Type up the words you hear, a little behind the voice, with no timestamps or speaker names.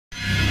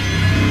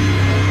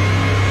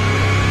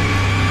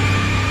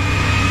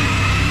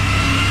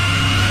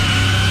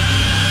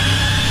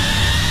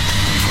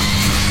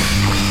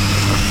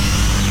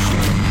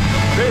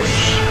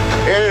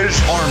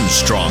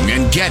Armstrong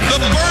and Getty. The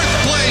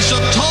birthplace of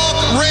talk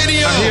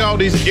radio. I hear all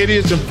these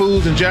idiots and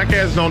fools and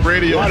jackasses on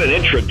radio. What an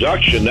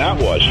introduction that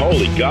was.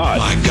 Holy God.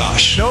 My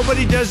gosh.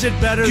 Nobody does it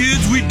better.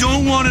 Kids, we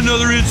don't want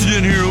another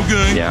incident here,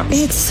 okay? Yeah.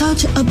 It's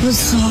such a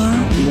bizarre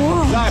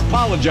world. I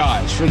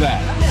apologize for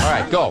that. All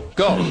right, go.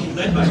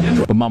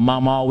 But my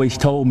mama always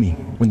told me,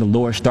 when the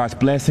Lord starts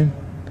blessing,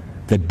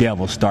 the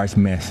devil starts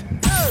messing.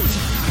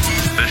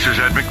 This is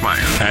Ed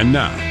McMahon. And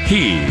now,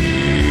 here's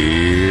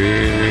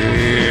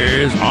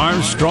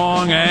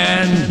Armstrong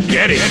and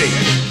Getty.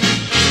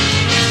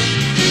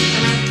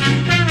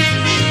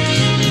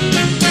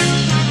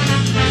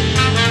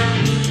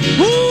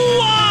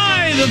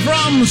 Live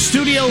from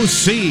Studio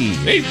C.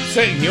 Hey,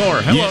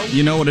 senor, hello.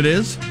 You know what it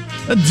is?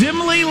 A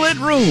dimly lit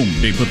room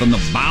deep within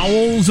the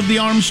bowels of the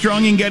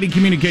Armstrong and Getty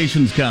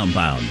Communications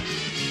compound.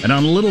 And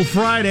on a little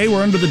Friday,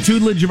 we're under the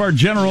tutelage of our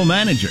general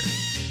manager,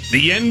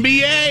 the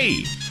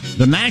NBA,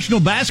 the National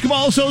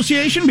Basketball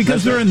Association,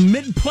 because they're in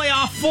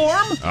mid-playoff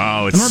form.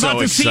 Oh, it's so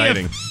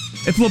exciting.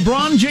 If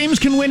LeBron James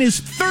can win his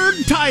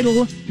third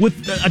title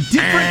with a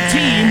different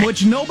team,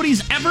 which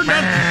nobody's ever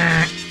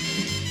done.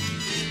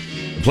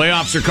 The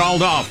playoffs are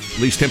called off,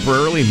 at least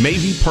temporarily,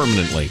 maybe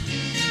permanently.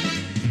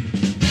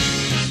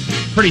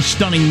 Pretty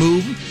stunning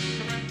move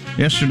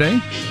yesterday.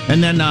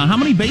 And then how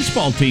many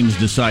baseball teams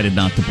decided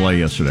not to play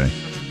yesterday?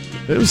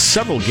 It was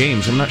several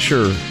games. I'm not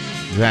sure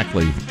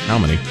exactly how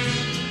many.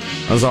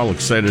 I was all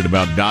excited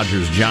about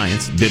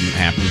Dodgers-Giants. Didn't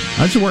happen.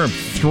 I was aware of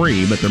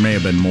 3, but there may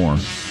have been more.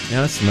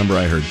 Yeah, that's the number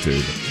I heard,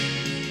 too.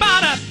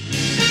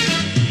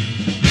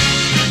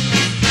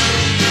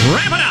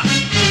 Wrap it up!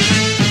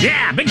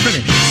 Yeah, big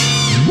finish!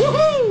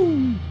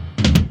 Woohoo!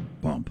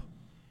 Bump.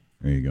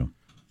 There you go.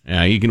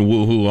 Yeah, you can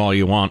woohoo all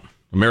you want.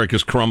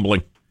 America's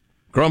crumbling.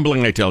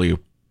 Crumbling, I tell you.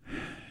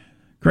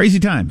 Crazy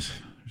times.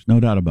 There's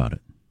no doubt about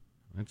it.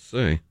 Let's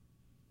see.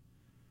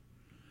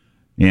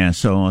 Yeah,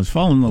 so I was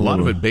following a lot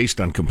of it based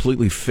on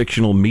completely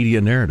fictional media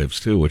narratives,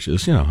 too, which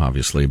is,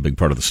 obviously a big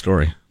part of the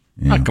story.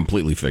 Yeah. Not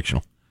completely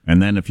fictional.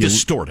 And then if you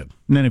distorted.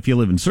 And then if you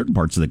live in certain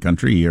parts of the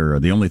country,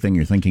 the only thing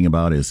you're thinking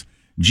about is,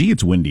 gee,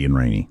 it's windy and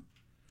rainy.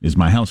 Is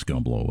my house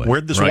going to blow away?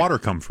 Where'd this water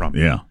come from?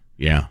 Yeah.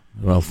 Yeah.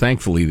 Well,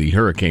 thankfully, the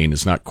hurricane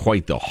is not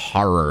quite the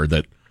horror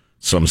that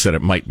some said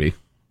it might be.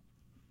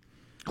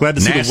 Glad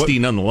to Nasty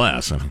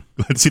nonetheless.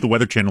 Glad to see the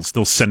Weather Channel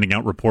still sending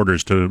out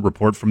reporters to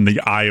report from the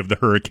eye of the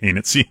hurricane,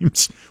 it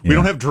seems. Yeah. We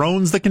don't have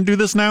drones that can do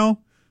this now?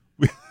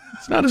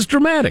 It's not as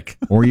dramatic.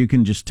 Or you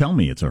can just tell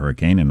me it's a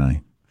hurricane and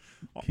I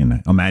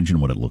can imagine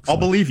what it looks like. I'll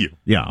believe you.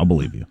 Yeah, I'll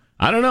believe you.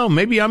 I don't know.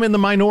 Maybe I'm in the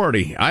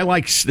minority. I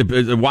like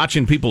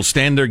watching people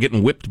stand there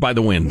getting whipped by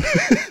the wind.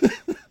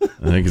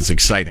 I think it's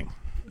exciting.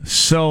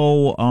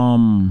 So,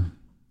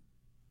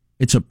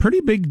 it's a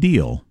pretty big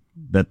deal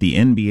that the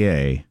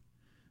NBA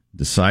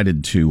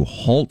decided to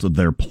halt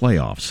their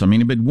playoffs. I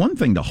mean, it'd been one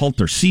thing to halt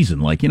their season,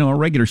 like, a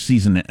regular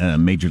season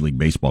Major League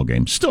Baseball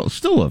game.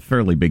 Still a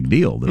fairly big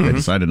deal that they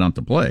decided not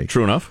to play.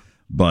 True enough.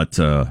 But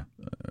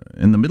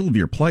in the middle of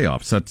your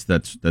playoffs,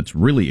 that's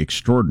really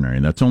extraordinary.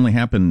 And that's only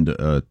happened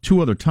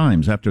 2 other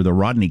times. After the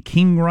Rodney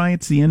King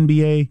riots, the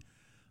NBA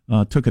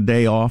took a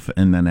day off,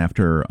 and then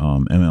after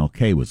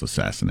MLK was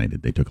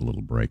assassinated, they took a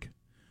little break.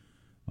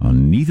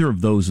 Neither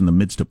of those in the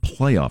midst of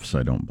playoffs,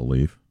 I don't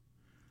believe.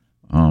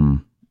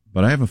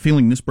 But I have a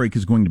feeling this break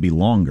is going to be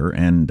longer,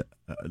 and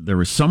there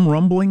were some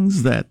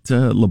rumblings that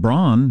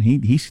LeBron,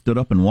 he stood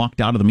up and walked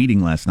out of the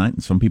meeting last night,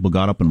 and some people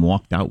got up and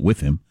walked out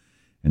with him,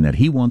 and that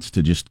he wants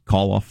to just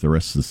call off the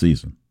rest of the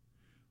season,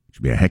 which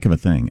would be a heck of a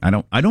thing. I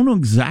don't know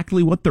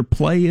exactly what their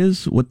play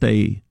is, what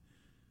they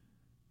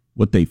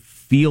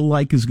feel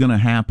like is going to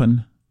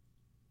happen.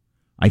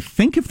 I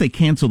think if they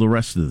cancel the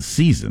rest of the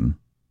season,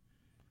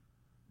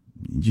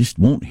 you just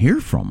won't hear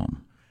from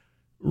them.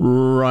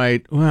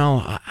 Right.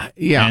 Well,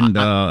 yeah.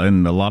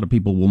 And a lot of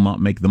people will not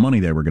make the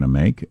money they were going to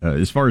make.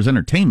 As far as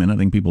entertainment, I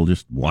think people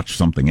just watch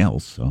something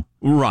else. So.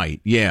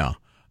 Right. Yeah.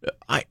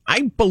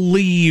 I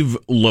believe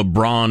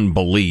LeBron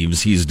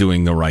believes he's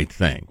doing the right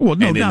thing. Well,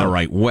 no and doubt. in the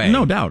right way.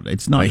 No doubt.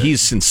 It's not.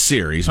 He's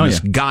sincere. He's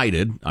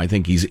misguided. Yeah. I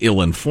think he's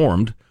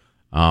ill-informed.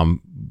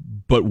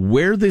 But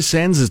where this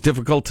ends is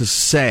difficult to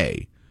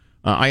say.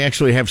 I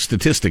actually have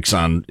statistics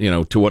on,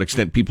 to what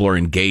extent people are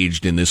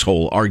engaged in this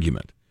whole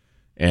argument.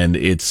 And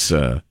it's,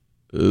 the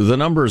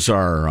numbers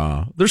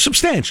are, they're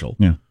substantial.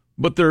 Yeah.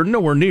 But they're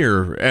nowhere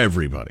near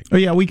everybody. Oh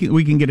yeah, we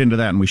can get into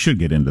that, and we should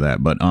get into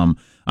that. But I'm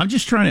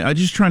just trying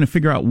to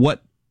figure out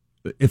what,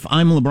 if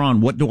I'm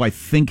LeBron, what do I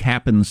think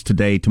happens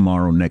today,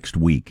 tomorrow, next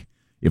week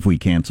if we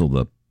cancel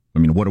the. I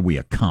mean, what are we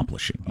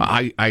accomplishing?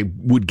 I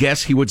would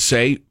guess he would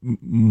say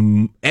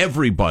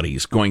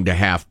everybody's going to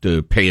have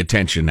to pay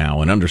attention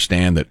now and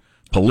understand that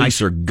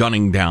police are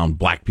gunning down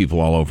black people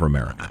all over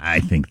America.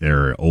 I think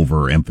they're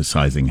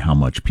overemphasizing how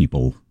much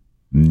people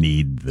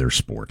need their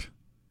sport.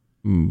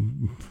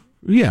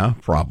 Yeah,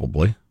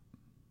 probably.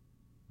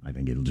 I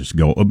think it'll just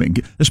go,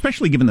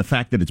 especially given the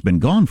fact that it's been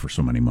gone for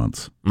so many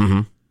months.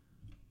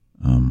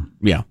 Mm-hmm.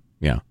 Yeah.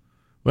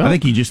 Well, I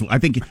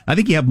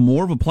think you have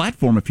more of a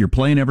platform if you're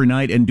playing every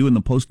night and doing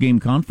the post-game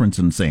conference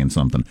and saying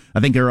something. I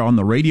think they're on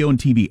the radio and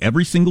TV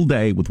every single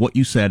day with what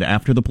you said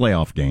after the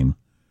playoff game,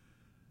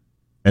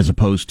 as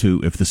opposed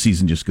to if the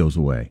season just goes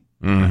away.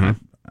 Mm-hmm.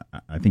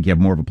 I think you have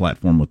more of a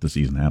platform with the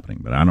season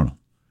happening, but I don't know.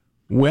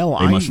 Well,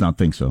 they must not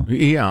think so.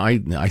 Yeah,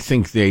 I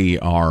think they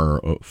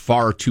are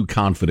far too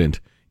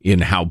confident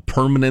in how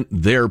permanent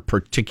their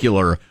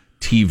particular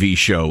TV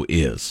show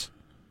is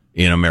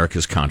in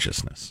America's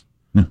consciousness.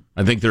 Yeah.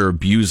 I think they're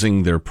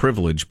abusing their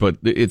privilege, but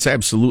it's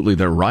absolutely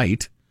their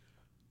right.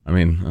 I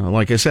mean,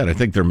 like I said, I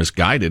think they're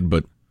misguided,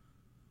 but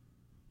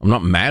I'm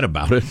not mad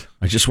about it.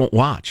 I just won't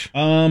watch.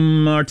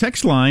 Our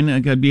text line,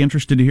 I'd be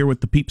interested to hear what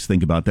the peeps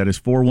think about that,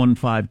 is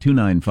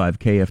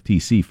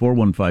 415-295-KFTC,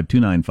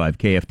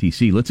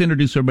 415-295-KFTC. Let's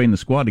introduce everybody in the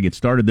squad to get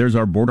started. There's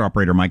our board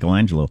operator,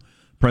 Michelangelo,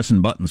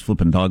 pressing buttons,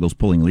 flipping toggles,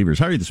 pulling levers.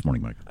 How are you this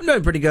morning, Mike? I'm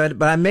doing pretty good,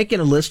 but I'm making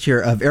a list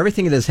here of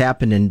everything that has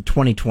happened in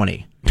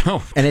 2020.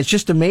 Oh. And it's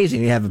just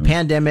amazing. We have a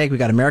pandemic, we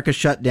got America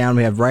shut down,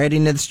 we have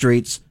rioting in the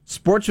streets,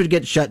 sports would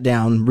get shut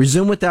down,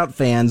 resume without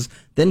fans,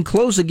 then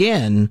close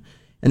again,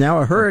 and now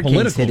a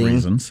hurricane's hitting.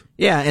 Reasons.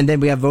 Yeah, and then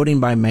we have voting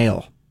by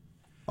mail.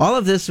 All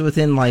of this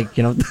within,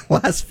 the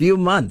last few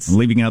months.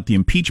 Leaving out the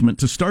impeachment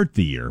to start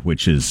the year,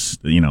 which is,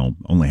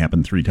 only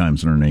happened 3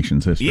 times in our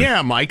nation's history.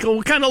 Yeah, Michael,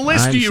 what kind of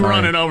list are you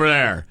running over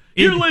there?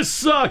 Your list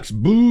sucks.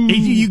 Boo.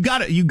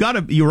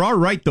 You're all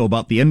right though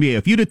about the NBA.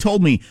 If you'd have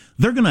told me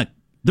they're gonna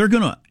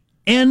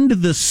end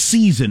the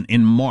season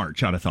in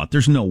March, I'd have thought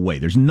there's no way.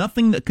 There's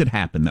nothing that could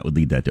happen that would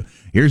lead that to.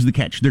 Here's the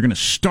catch: they're gonna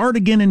start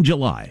again in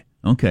July.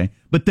 Okay,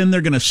 but then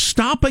they're gonna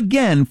stop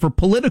again for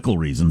political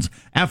reasons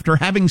after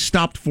having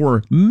stopped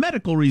for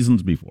medical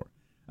reasons before.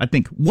 I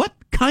think, what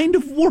kind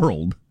of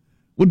world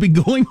would be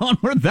going on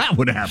where that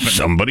would happen?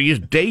 Somebody is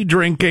day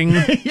drinking.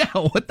 Yeah,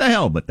 what the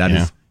hell? But that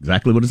is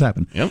exactly what has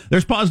happened. Yep.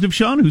 There's Positive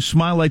Sean, whose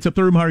smile lights up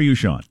the room. How are you,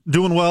 Sean?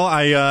 Doing well.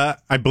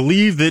 I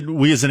believe that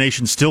we as a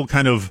nation still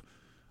kind of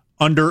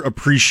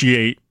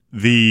underappreciate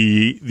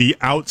the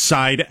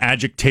outside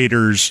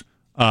agitators,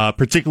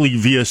 particularly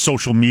via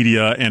social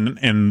media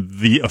and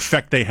the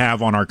effect they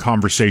have on our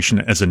conversation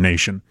as a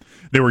nation.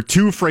 There were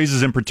 2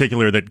 phrases in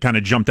particular that kind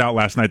of jumped out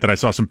last night that I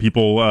saw some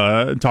people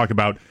talk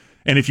about.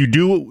 And if you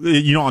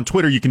do, on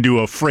Twitter, you can do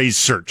a phrase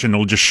search, and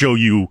it'll just show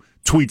you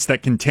tweets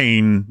that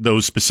contain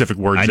those specific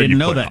words. I didn't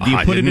know that. Do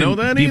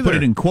you put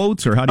it in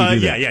quotes, or how do you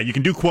do that? Yeah, you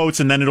can do quotes,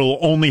 and then it'll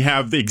only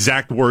have the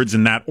exact words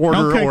in that order.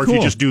 Okay, or cool. If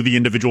you just do the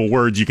individual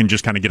words, you can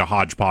just kind of get a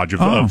hodgepodge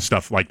of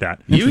stuff like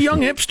that. You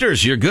young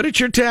hipsters, you're good at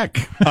your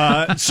tech.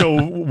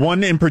 So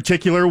one in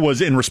particular was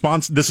in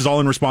response. This is all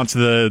in response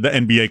to the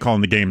NBA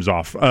calling the games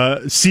off.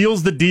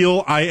 Seals the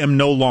deal. I am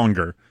no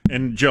longer.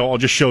 And Joe, I'll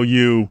just show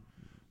you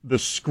the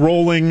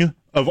scrolling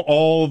of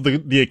all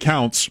the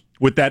accounts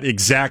with that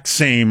exact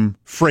same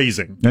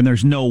phrasing. And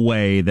there's no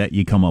way that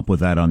you come up with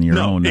that on your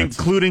own.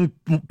 Including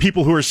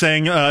people who are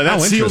saying,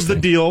 that seals the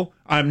deal.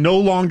 I'm no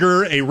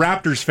longer a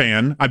Raptors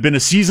fan. I've been a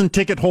season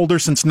ticket holder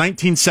since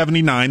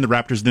 1979. The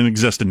Raptors didn't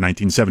exist in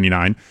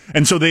 1979.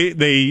 And so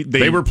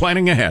they were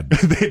planning ahead.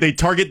 They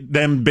target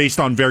them based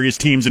on various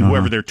teams and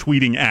whoever they're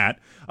tweeting at.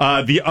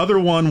 The other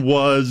one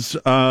was...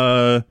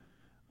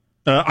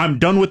 I'm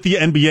done with the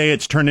NBA.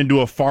 It's turned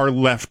into a far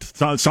left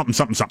something.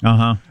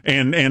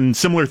 And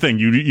similar thing.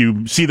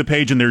 You see the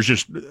page, and there's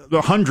just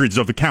hundreds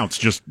of accounts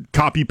just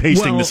copy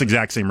pasting this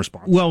exact same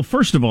response. Well,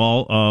 first of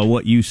all,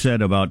 what you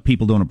said about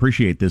people don't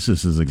appreciate this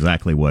is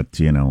exactly what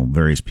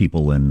various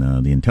people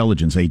in the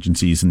intelligence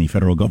agencies and the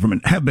federal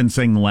government have been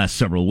saying the last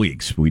several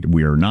weeks.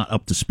 We are not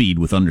up to speed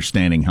with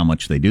understanding how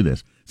much they do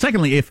this.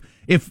 Secondly, if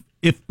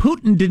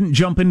Putin didn't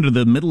jump into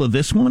the middle of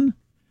this one.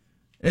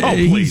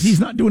 He's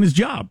not doing his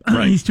job.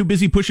 Right. He's too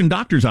busy pushing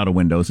doctors out of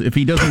windows if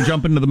he doesn't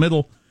jump into the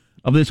middle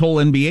of this whole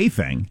NBA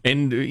thing.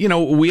 And,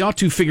 we ought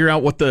to figure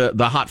out what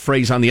the hot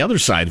phrase on the other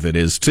side of it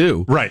is,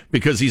 too. Right.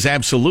 Because he's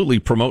absolutely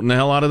promoting the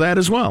hell out of that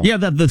as well. Yeah,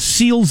 the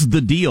seals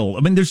the deal. I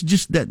mean, there's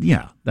just that,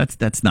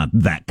 that's not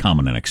that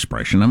common an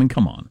expression. I mean,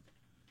 come on.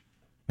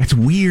 That's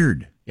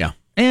weird. Yeah.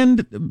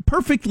 And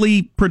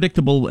perfectly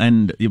predictable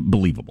and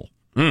believable.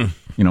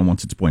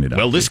 Once it's pointed out.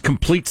 Well, this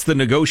completes the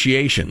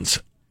negotiations.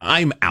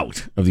 I'm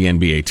out of the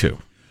NBA, too.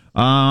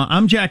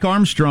 I'm Jack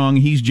Armstrong.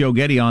 He's Joe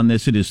Getty on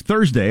this. It is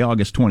Thursday,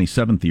 August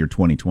 27th, year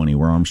 2020.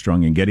 We're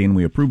Armstrong and Getty, and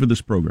we approve of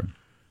this program.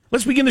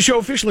 Let's begin the show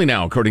officially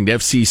now, according to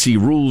FCC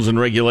rules and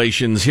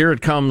regulations. Here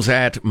it comes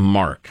at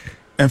Mark.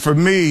 And for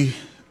me,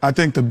 I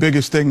think the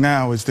biggest thing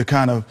now is to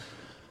kind of,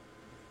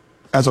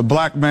 as a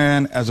black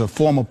man, as a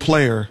former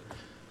player,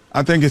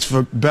 I think it's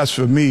best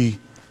for me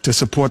to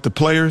support the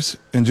players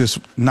and just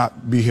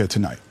not be here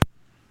tonight.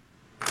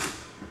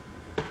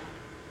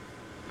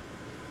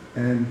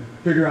 And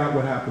figure out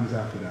what happens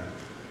after that.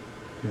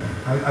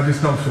 I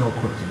just don't feel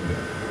equipped to do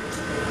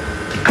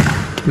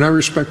that. And I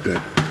respect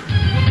that.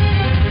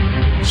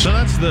 So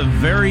that's the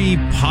very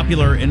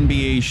popular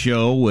NBA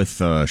show with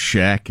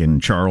Shaq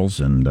and Charles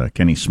and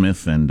Kenny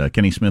Smith. And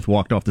Kenny Smith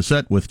walked off the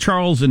set with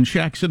Charles and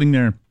Shaq sitting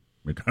there.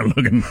 We're kind of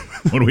looking,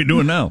 what are we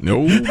doing now?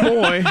 Oh,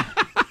 boy.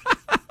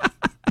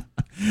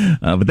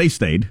 But they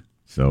stayed.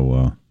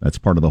 So that's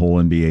part of the whole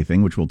NBA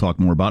thing, which we'll talk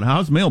more about.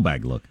 How's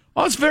mailbag look?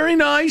 Oh, it's very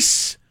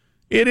nice.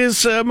 It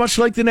is much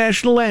like the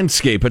national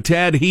landscape, a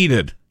tad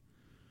heated.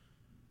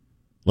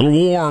 A little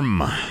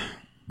warm.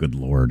 Good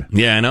Lord.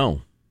 Yeah, I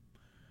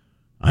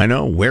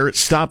know. Where it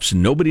stops,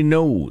 nobody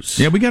knows.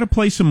 Yeah, we got to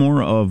play some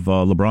more of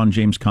LeBron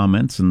James'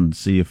 comments and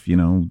see if,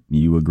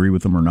 you agree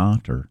with them or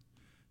not, or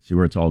see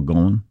where it's all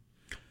going.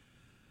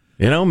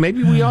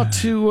 Maybe we ought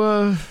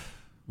to...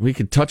 we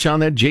could touch on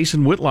that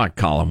Jason Whitlock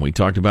column. We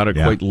talked about it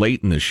quite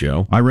late in the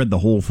show. I read the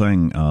whole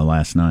thing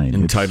last night.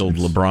 Entitled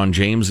LeBron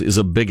James is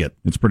a Bigot.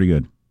 It's pretty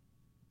good.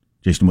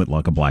 Jason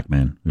Whitlock, a black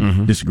man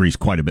who disagrees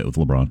quite a bit with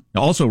LeBron.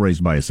 Also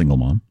raised by a single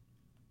mom.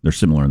 They're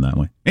similar in that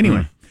way.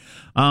 Anyway,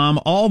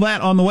 all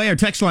that on the way. Our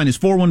text line is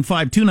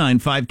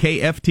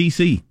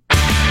 415-295-KFTC.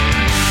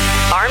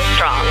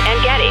 Armstrong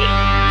and Getty.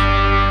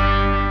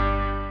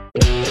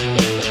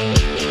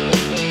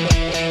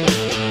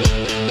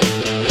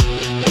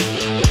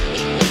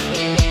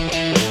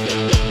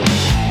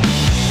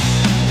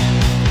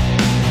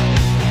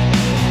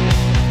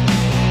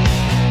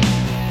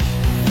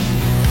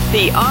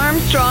 The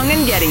Armstrong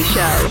and Getty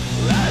Show.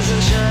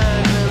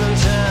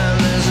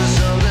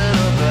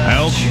 I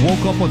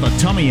woke up with a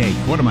tummy ache.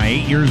 What am I,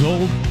 8 years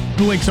old?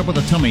 Who wakes up with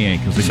a tummy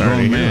ache as a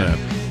grown man?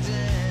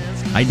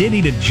 I did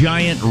eat a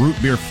giant root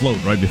beer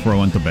float right before I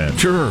went to bed.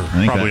 Sure.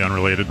 Probably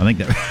unrelated. I think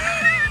that...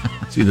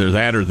 It's either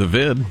that or the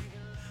vid.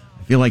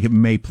 I feel like it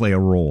may play a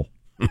role.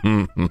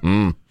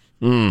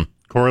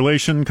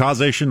 Correlation,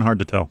 causation, hard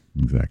to tell.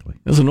 Exactly.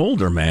 As an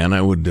older man,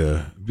 I would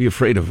be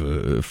afraid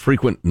of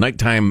frequent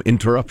nighttime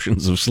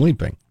interruptions of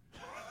sleeping.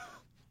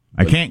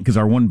 I can't because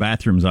our one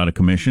bathroom's out of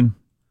commission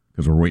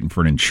because we're waiting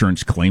for an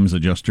insurance claims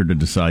adjuster to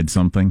decide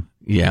something.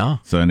 Yeah.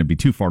 So it'd be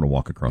too far to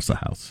walk across the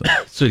house.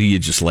 So do you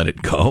just let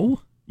it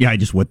go? Yeah, I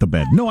just wet the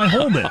bed. No, I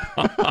hold it.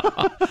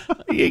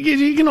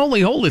 You can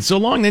only hold it so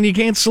long, then you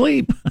can't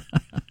sleep.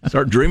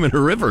 Start dreaming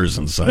of rivers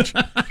and such.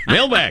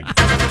 Mailbag.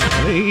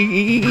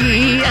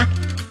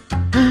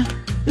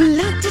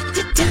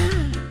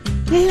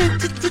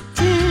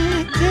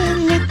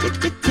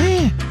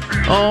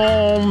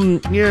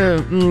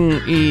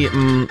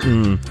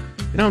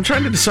 I'm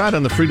trying to decide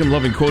on the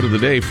freedom-loving quote of the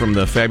day from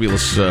the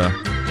fabulous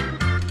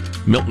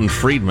Milton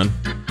Friedman.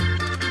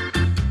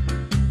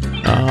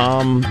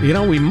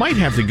 We might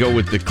have to go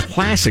with the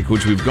classic,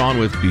 which we've gone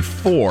with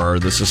before.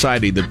 The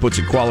society that puts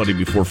equality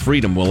before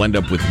freedom will end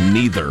up with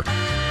neither.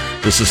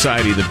 The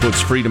society that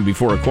puts freedom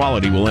before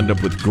equality will end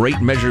up with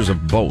great measures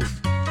of both.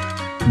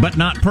 But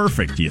not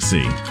perfect, you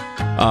see.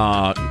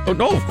 No,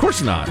 of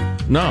course not.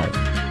 No.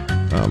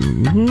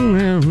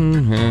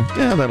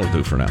 Yeah, that'll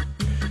do for now.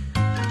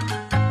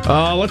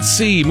 Let's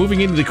see.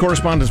 Moving into the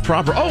correspondence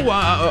proper.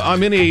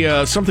 I'm in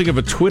a something of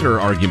a Twitter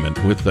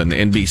argument with an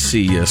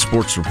NBC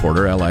sports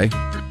reporter, L.A.,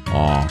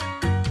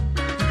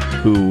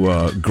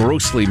 who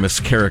grossly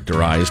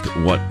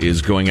mischaracterized what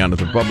is going on at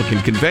the Republican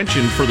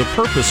convention for the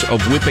purpose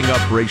of whipping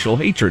up racial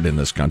hatred in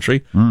this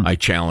country. I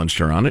challenged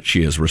her on it.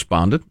 She has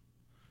responded.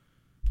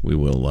 We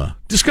will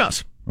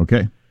discuss.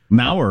 Okay.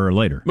 Now or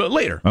later?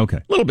 Later. Okay.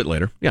 A little bit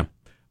later, yeah.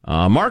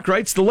 Mark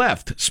writes the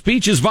left.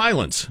 Speech is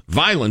violence.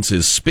 Violence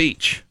is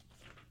speech.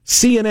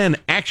 CNN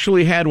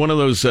actually had one of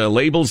those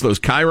labels, those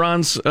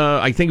chyrons,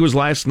 I think it was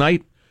last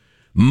night.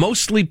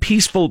 Mostly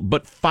peaceful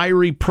but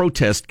fiery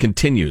protest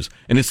continues.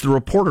 And it's the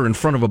reporter in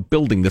front of a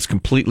building that's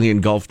completely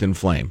engulfed in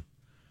flame.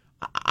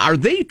 Are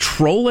they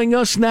trolling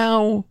us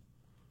now?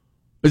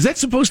 Is that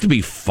supposed to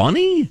be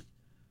funny?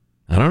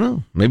 I don't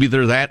know. Maybe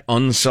they're that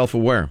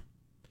unself-aware.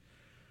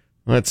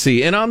 Let's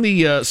see. And on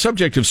the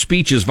subject of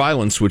speech is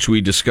violence, which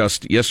we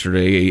discussed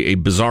yesterday, a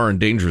bizarre and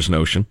dangerous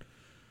notion,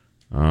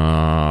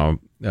 Al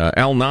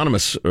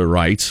Anonymous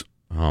writes,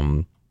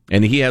 and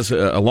he has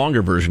a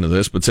longer version of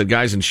this, but said,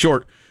 guys, in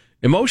short,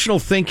 emotional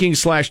thinking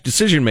 /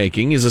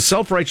 decision-making is a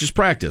self-righteous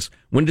practice.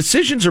 When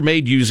decisions are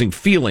made using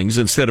feelings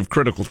instead of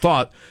critical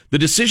thought, the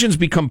decisions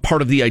become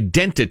part of the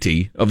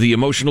identity of the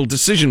emotional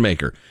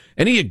decision-maker.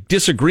 Any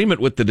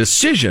disagreement with the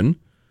decision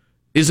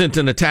isn't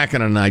an attack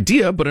on an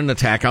idea, but an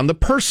attack on the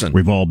person.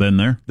 We've all been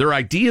there. Their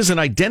ideas and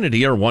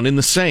identity are one and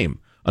the same.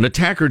 An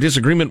attack or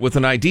disagreement with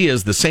an idea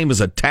is the same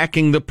as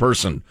attacking the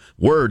person.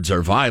 Words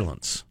are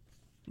violence.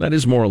 That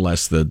is more or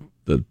less the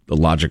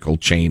logical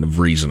chain of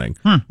reasoning,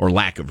 or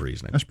lack of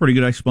reasoning. That's a pretty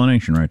good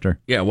explanation right there.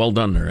 Yeah, well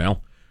done there,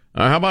 Al.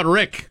 How about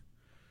Rick?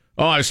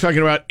 I was talking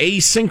about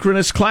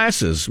asynchronous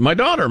classes. My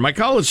daughter, my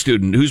college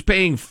student, who's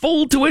paying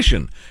full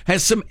tuition,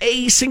 has some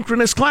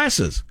asynchronous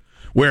classes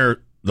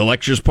where the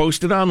lecture's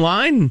posted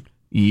online,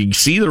 you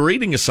see the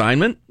reading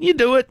assignment, you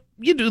do it,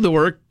 you do the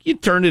work, you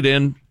turn it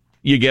in,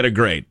 you get a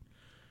grade.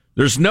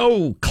 There's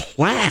no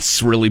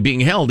class really being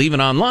held, even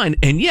online,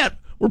 and yet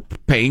we're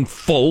paying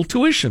full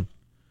tuition.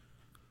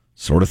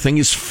 Sort of thing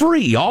is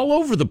free all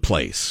over the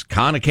place.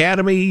 Khan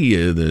Academy,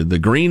 the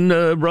Green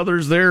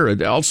brothers there,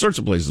 all sorts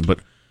of places, but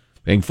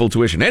paying full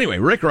tuition. Anyway,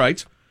 Rick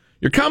writes,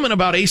 your comment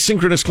about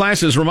asynchronous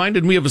classes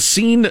reminded me of a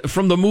scene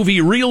from the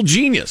movie Real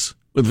Genius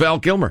with Val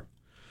Kilmer.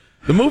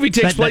 The movie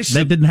takes place...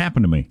 That didn't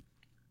happen to me.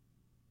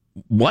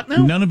 What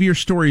now? None of your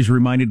stories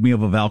reminded me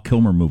of a Val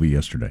Kilmer movie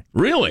yesterday.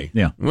 Really?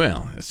 Yeah.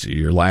 Well, that's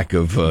your lack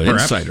of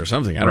insight or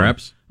something.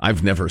 Perhaps.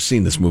 I've never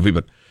seen this movie,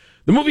 but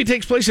the movie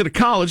takes place at a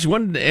college,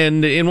 and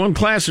in one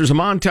class there's a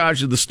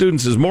montage of the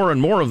students as more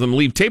and more of them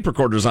leave tape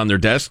recorders on their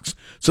desks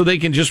so they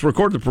can just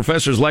record the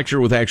professor's lecture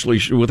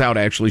without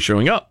actually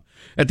showing up.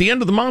 At the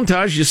end of the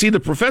montage, you see the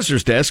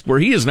professor's desk where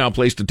he has now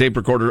placed a tape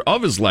recorder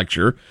of his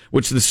lecture,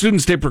 which the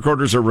students' tape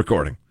recorders are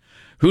recording.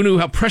 Who knew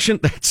how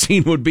prescient that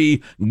scene would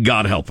be?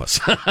 God help us.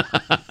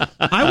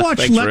 I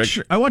watch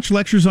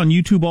lectures on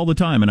YouTube all the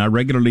time, and I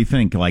regularly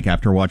think, like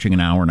after watching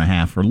an hour and a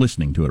half, or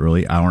listening to it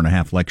really, hour and a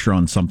half lecture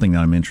on something that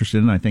I'm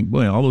interested in, I think,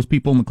 boy, all those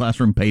people in the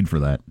classroom paid for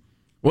that.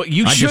 Well,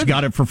 I just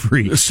got it for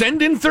free.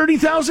 Send in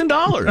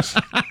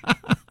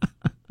 $30,000.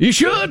 You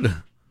should.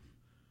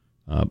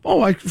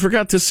 I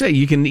forgot to say,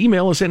 you can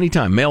email us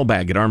anytime.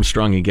 Mailbag at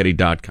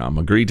armstrongandgetty.com.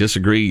 Agree,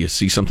 disagree, you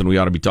see something we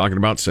ought to be talking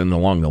about, send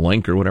along the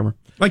link or whatever.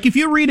 Like if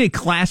you read a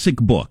classic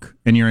book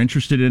and you're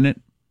interested in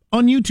it,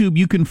 on YouTube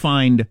you can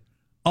find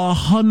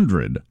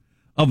 100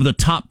 of the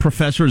top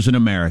professors in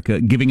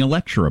America giving a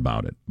lecture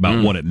about it,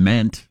 about what it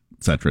meant,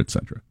 et cetera, et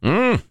cetera.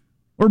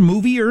 Or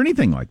movie or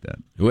anything like that.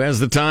 Who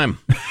has the time?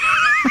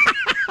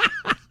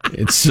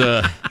 It's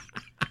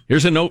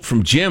here's a note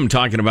from Jim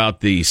talking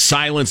about the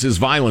silence is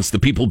violence, the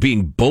people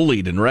being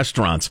bullied in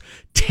restaurants,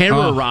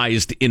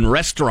 terrorized in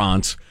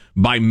restaurants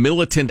by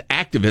militant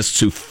activists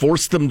who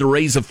force them to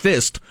raise a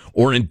fist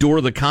or endure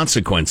the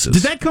consequences.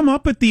 Did that come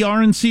up at the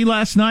RNC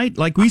last night?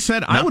 Like we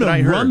said, I would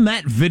have run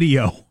that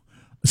video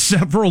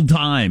several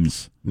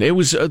times. It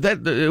was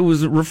it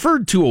was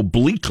referred to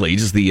obliquely,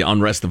 just the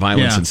unrest, the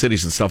violence in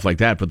cities and stuff like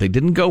that, but they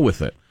didn't go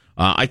with it.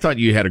 I thought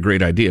you had a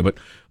great idea, but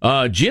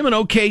Jim in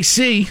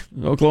OKC,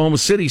 Oklahoma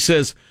City,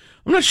 says,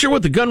 I'm not sure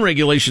what the gun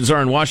regulations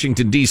are in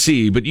Washington,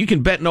 D.C., but you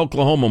can bet in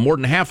Oklahoma more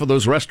than half of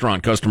those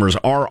restaurant customers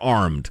are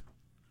armed.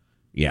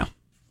 Yeah.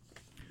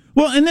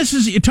 Well, and this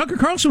is, Tucker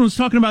Carlson was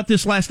talking about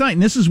this last night,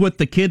 and this is what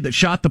the kid that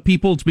shot the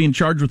people that's being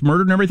charged with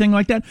murder and everything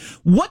like that.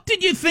 What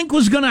did you think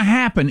was going to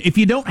happen if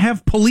you don't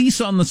have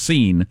police on the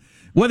scene?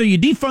 Whether you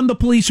defund the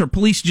police or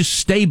police just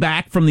stay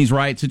back from these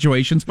riot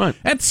situations, right.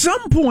 At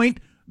some point,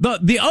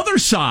 the other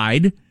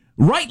side,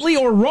 rightly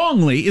or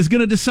wrongly, is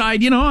going to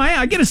decide,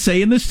 I get a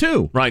say in this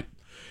too. Right.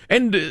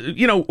 And,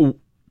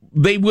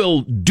 they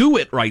will do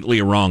it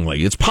rightly or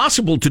wrongly. It's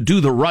possible to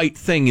do the right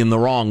thing in the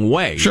wrong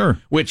way. Sure.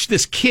 Which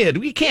this kid,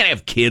 we can't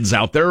have kids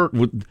out there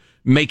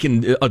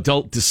making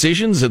adult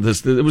decisions. It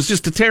was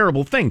just a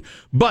terrible thing.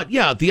 But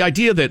yeah, the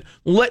idea that,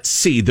 let's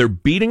see, they're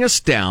beating us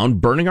down,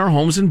 burning our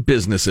homes and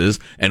businesses,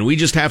 and we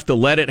just have to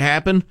let it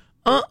happen?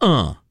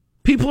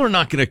 People are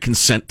not going to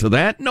consent to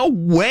that. No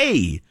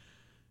way.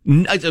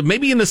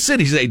 Maybe in the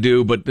cities they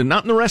do, but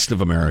not in the rest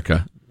of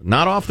America.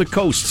 Not off the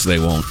coasts they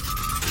won't.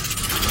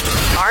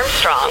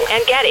 Armstrong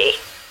and Getty.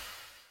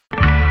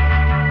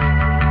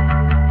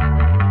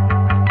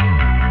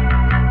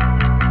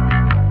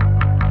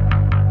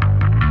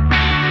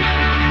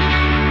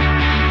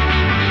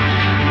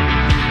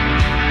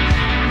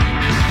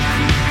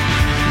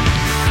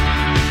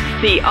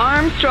 The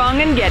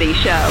Armstrong and Getty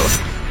Show.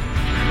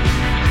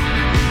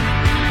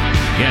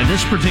 Yeah,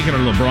 this particular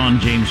LeBron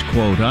James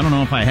quote, I don't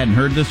know if I hadn't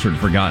heard this or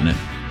forgotten it.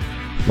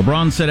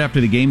 LeBron said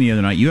after the game the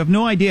other night, you have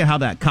no idea how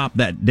that cop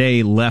that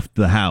day left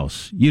the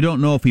house. You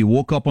don't know if he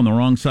woke up on the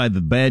wrong side of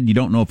the bed. You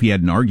don't know if he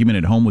had an argument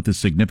at home with his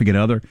significant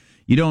other.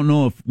 You don't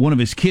know if one of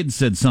his kids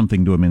said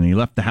something to him and he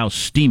left the house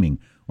steaming.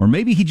 Or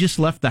maybe he just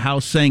left the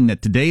house saying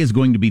that today is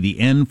going to be the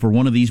end for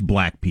one of these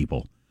black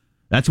people.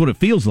 That's what it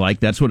feels like.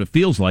 That's what it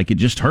feels like. It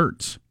just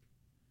hurts.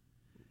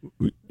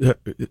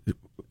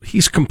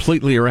 He's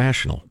completely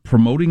irrational.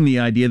 Promoting the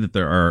idea that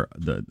there are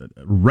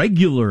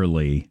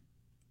regularly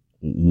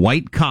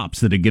white cops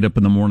that get up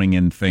in the morning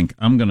and think,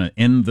 I'm going to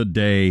end the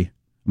day,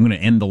 I'm going to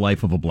end the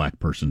life of a black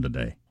person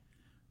today.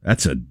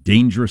 That's a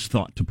dangerous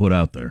thought to put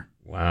out there.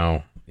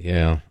 Wow.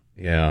 Yeah.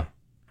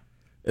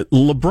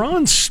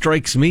 LeBron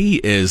strikes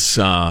me as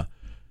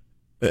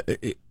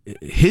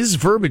his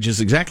verbiage is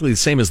exactly the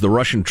same as the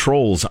Russian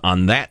trolls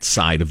on that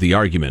side of the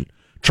argument,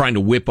 trying to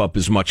whip up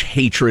as much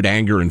hatred,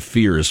 anger, and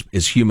fear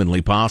as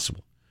humanly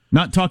possible.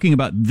 Not talking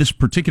about this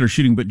particular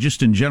shooting, but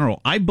just in general.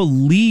 I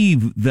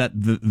believe that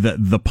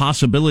the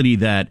possibility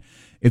that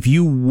if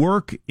you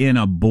work in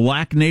a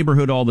black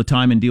neighborhood all the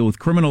time and deal with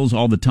criminals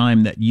all the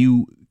time, that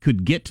you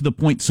could get to the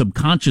point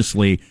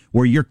subconsciously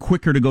where you're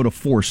quicker to go to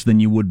force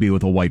than you would be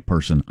with a white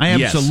person. I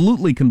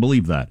absolutely can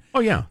believe that. Oh,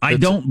 yeah. I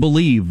don't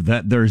believe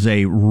that there's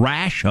a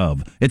rash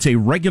of, it's a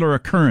regular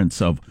occurrence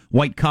of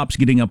white cops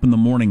getting up in the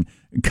morning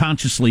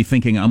consciously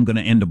thinking, I'm going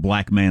to end a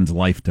black man's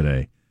life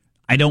today.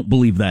 I don't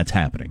believe that's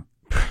happening.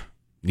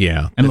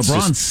 Yeah. And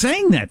LeBron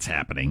saying that's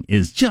happening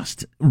is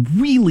just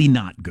really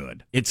not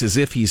good. It's as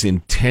if he's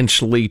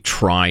intentionally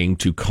trying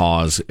to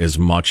cause as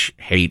much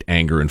hate,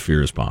 anger, and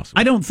fear as possible.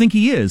 I don't think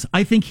he is.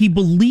 I think he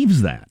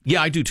believes that.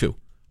 Yeah, I do too.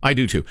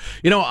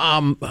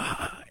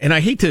 And I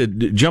hate to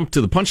jump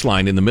to the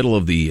punchline in the middle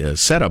of the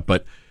setup,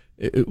 but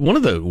one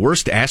of the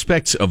worst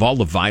aspects of all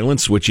the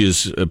violence, which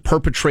is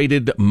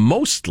perpetrated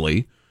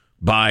mostly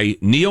by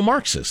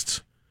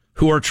neo-Marxists,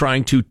 who are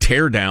trying to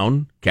tear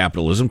down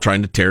capitalism,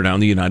 trying to tear down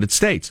the United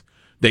States.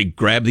 They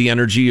grab the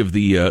energy of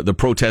the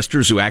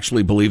protesters who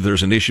actually believe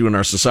there's an issue in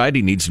our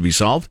society needs to be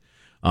solved.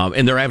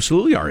 And there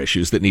absolutely are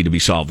issues that need to be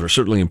solved or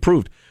certainly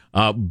improved.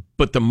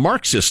 But the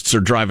Marxists are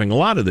driving a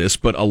lot of this,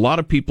 but a lot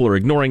of people are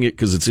ignoring it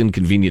because it's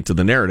inconvenient to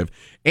the narrative.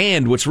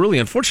 And what's really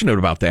unfortunate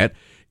about that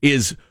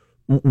is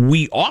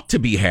we ought to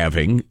be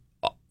having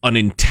an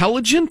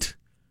intelligent,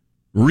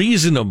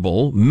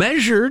 reasonable,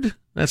 measured,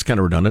 that's kind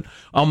of redundant,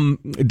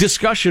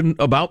 discussion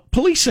about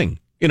policing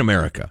in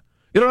America.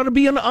 It ought to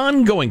be an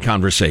ongoing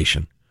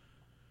conversation.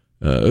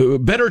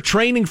 Better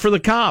training for the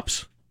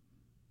cops.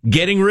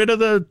 Getting rid of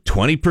the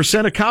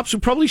 20% of cops who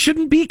probably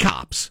shouldn't be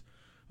cops.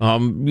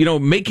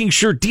 Making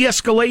sure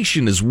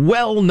de-escalation is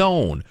well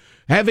known.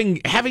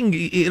 Having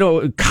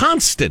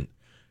constant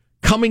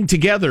coming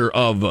together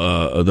of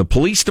the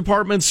police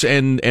departments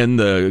and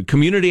the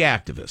community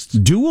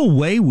activists. Do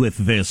away with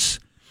this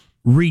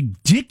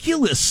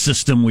ridiculous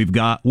system we've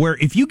got where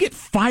if you get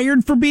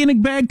fired for being a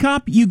bad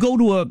cop, you go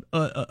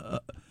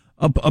to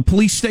a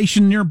police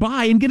station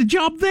nearby and get a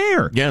job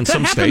there. Yeah, in that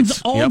some happens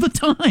states. all the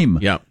time.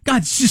 Yeah.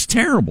 God, it's just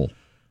terrible.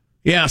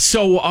 Yeah,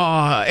 so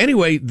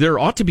anyway, there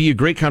ought to be a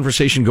great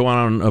conversation going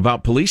on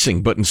about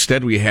policing, but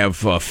instead we have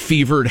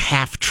fevered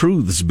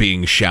half-truths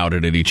being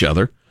shouted at each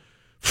other.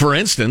 For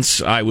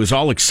instance, I was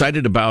all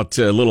excited about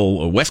a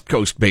little West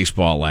Coast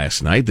baseball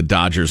last night, the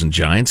Dodgers and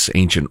Giants,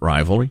 ancient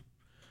rivalry.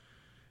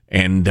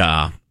 And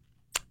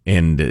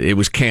it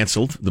was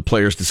canceled. The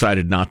players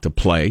decided not to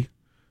play.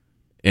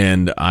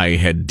 And I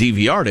had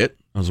DVR'd it.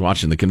 I was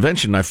watching the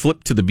convention. And I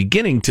flipped to the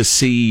beginning to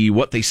see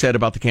what they said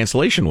about the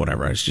cancellation,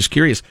 whatever. I was just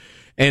curious.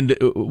 And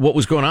what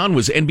was going on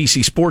was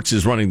NBC Sports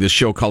is running this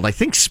show called, I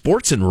think,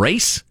 Sports and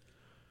Race,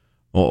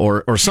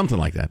 or something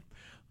like that.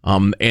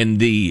 And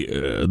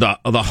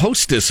the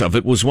hostess of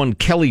it was one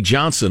Kelly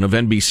Johnson of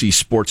NBC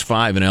Sports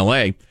 5 in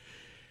L.A.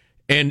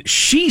 And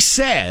she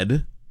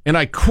said, and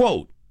I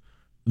quote,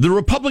 "The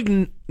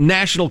Republican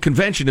National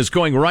Convention is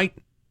going right."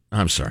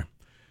 I'm sorry.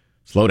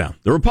 Slow down.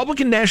 "The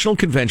Republican National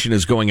Convention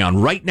is going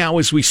on right now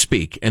as we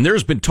speak, and there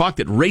has been talk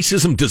that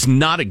racism does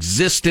not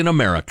exist in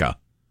America."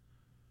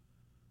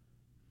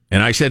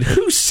 And I said,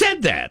 "Who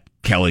said that,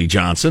 Kelly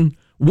Johnson?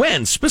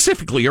 When?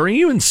 Specifically, are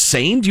you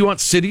insane? Do you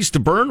want cities to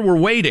burn? We're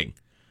waiting."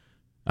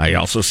 I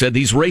also said,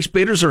 "These race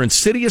baiters are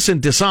insidious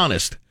and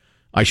dishonest."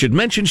 I should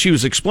mention she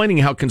was explaining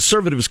how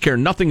conservatives care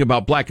nothing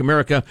about black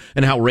America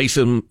and how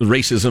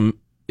racism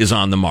is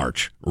on the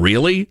march.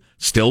 Really?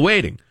 Still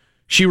waiting.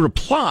 She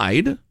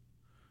replied, you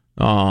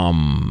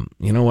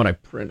know what? I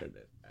printed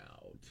it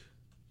out.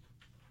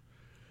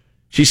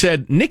 She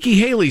said, "Nikki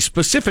Haley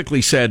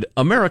specifically said,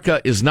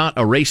 America is not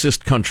a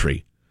racist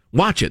country.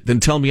 Watch it, then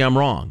tell me I'm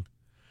wrong."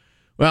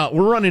 Well,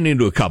 we're running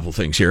into a couple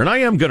things here, and I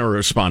am going to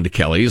respond to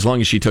Kelly as long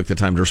as she took the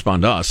time to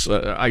respond to us.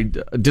 I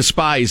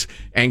despise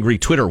angry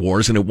Twitter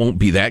wars, and it won't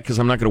be that because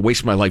I'm not going to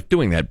waste my life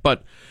doing that.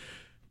 But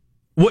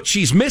what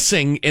she's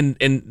missing,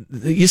 and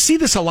you see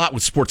this a lot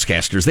with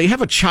sportscasters, they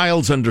have a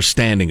child's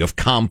understanding of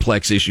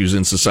complex issues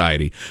in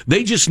society.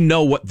 They just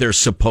know what they're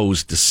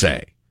supposed to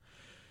say.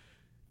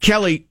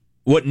 Kelly,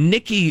 what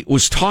Nikki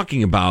was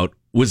talking about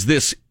was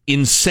this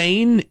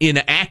insane,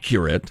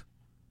 inaccurate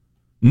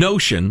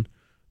notion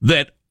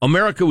that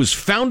America was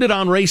founded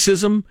on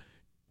racism.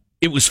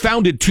 It was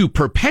founded to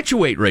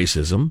perpetuate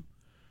racism.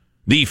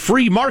 The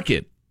free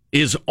market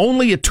is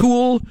only a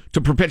tool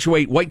to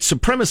perpetuate white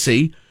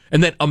supremacy,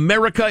 and that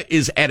America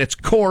is at its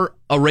core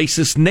a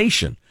racist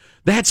nation.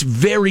 That's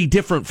very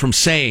different from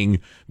saying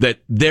that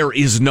there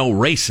is no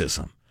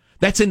racism.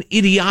 That's an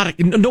idiotic.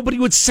 Nobody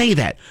would say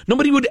that.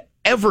 Nobody would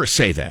ever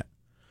say that.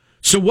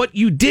 So what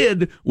you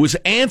did was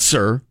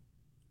answer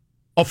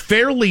a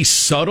fairly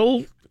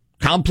subtle,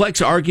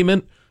 complex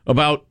argument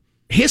about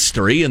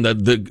history and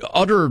the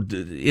utter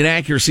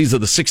inaccuracies of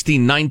the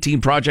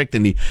 1619 Project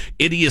and the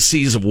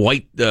idiocies of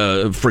white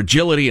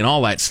fragility and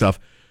all that stuff.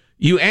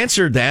 You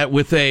answered that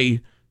with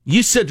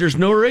you said there's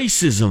no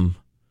racism.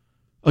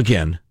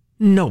 Again,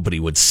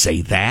 nobody would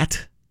say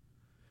that.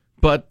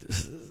 But,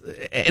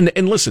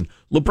 and listen,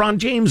 LeBron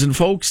James and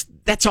folks,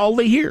 that's all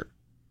they hear.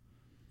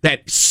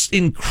 That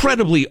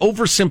incredibly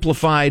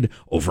oversimplified,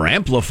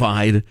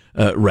 overamplified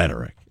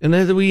rhetoric. And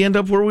then we end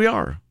up where we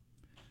are.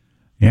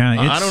 Yeah,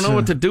 I don't know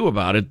what to do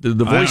about it. The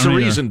voice of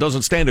reason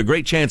doesn't stand a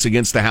great chance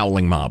against the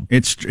howling mob.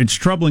 It's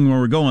troubling where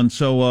we're going.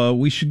 So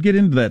we should get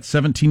into that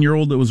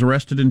 17-year-old that was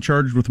arrested and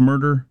charged with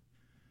murder.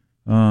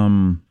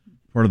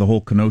 Part of the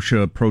whole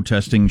Kenosha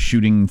protesting,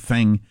 shooting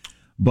thing.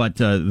 But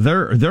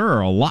there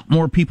are a lot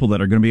more people that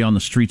are going to be on the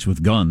streets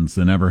with guns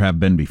than ever have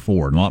been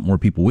before, and a lot more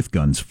people with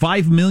guns.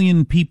 5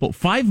 million people,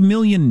 5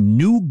 million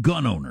new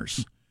gun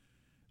owners.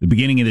 The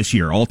beginning of this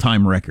year,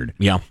 all-time record.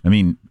 Yeah. I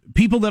mean,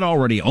 people that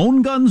already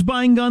own guns,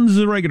 buying guns is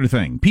a regular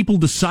thing. People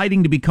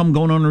deciding to become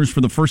gun owners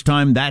for the first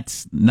time,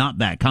 that's not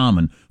that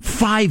common.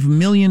 5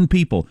 million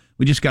people.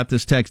 We just got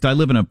this text. I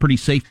live in a pretty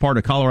safe part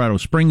of Colorado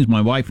Springs.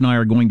 My wife and I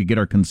are going to get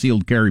our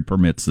concealed carry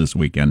permits this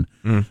weekend.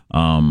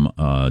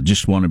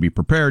 Just want to be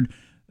prepared.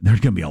 There's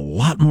going to be a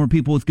lot more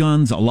people with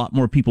guns, a lot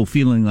more people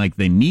feeling like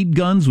they need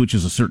guns, which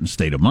is a certain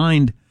state of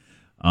mind.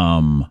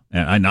 And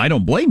I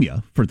don't blame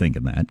you for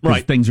thinking that, because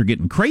right. Things are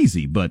getting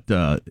crazy. But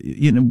the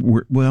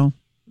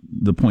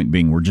point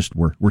being,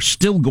 we're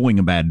still going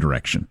a bad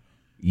direction.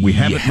 We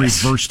haven't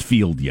reversed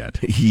field yet.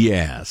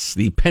 Yes,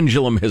 the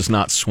pendulum has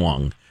not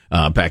swung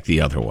back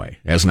the other way,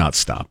 has not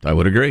stopped. I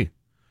would agree.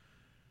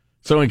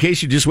 So in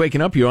case you're just waking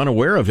up, you're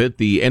unaware of it,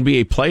 the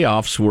NBA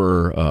playoffs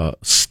were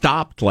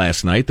stopped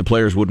last night. The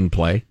players wouldn't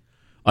play.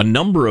 A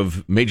number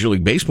of Major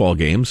League Baseball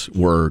games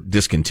were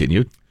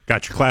discontinued.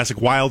 Got your classic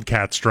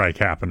Wildcat strike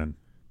happening.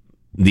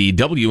 The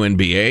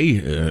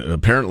WNBA,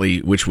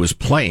 apparently, which was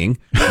playing,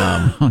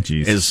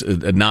 has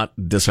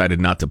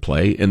decided not to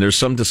play. And there's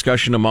some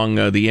discussion among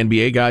the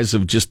NBA guys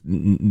of just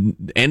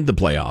end the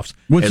playoffs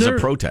as a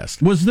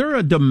protest. Was there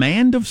a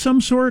demand of some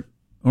sort,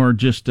 or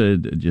just a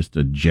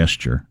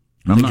gesture?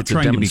 I think it's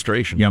a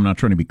demonstration. I'm not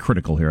trying to be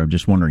critical here. I'm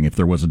just wondering if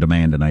there was a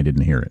demand and I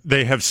didn't hear it.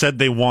 They have said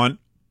they want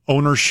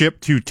ownership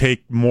to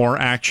take more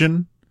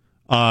action,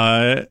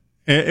 and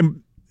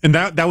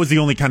that was the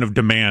only kind of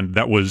demand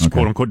that was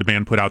quote unquote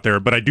demand put out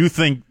there. But I do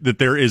think that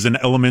there is an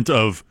element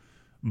of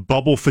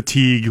bubble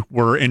fatigue.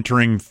 We're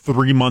entering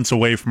 3 months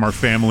away from our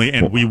family,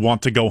 and we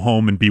want to go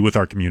home and be with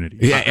our community.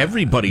 Yeah,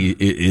 everybody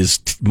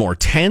is more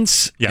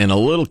tense and a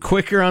little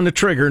quicker on the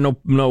trigger.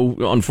 No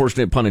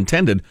unfortunate pun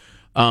intended.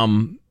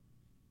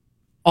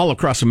 All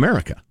across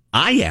America.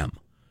 I am.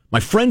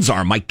 My friends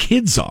are. My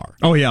kids are.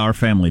 Oh, yeah, our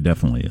family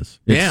definitely is.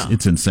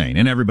 It's insane.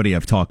 And everybody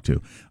I've talked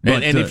to.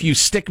 But, and if you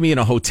stick me in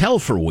a hotel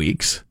for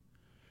weeks,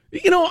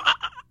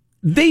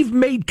 they've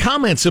made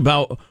comments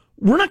about,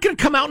 we're not going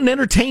to come out and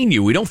entertain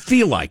you. We don't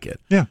feel like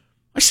it. Yeah.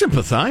 I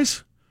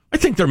sympathize. I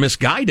think they're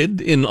misguided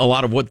in a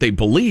lot of what they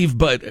believe,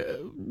 but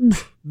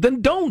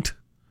then don't.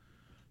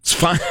 It's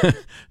fine.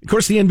 Of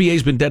course, the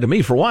NBA's been dead to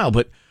me for a while,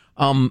 but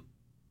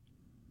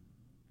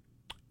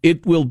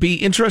it will be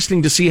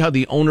interesting to see how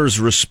the owners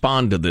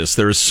respond to this.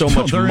 There is so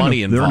much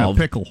money involved. They're in a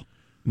pickle.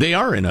 They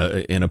are in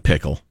a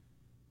pickle.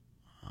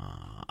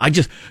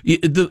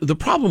 The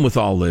problem with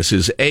all this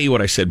is,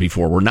 what I said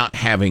before, we're not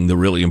having the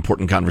really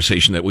important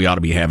conversation that we ought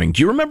to be having.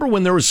 Do you remember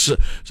when there was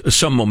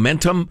some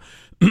momentum?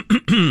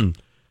 You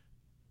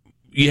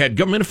had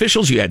government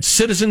officials, you had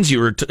citizens, you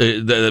were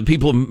the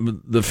people,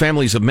 the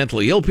families of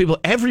mentally ill people.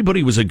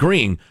 Everybody was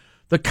agreeing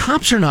the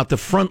cops are not the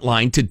front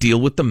line to deal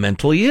with the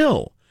mentally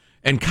ill.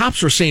 And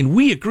cops were saying,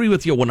 we agree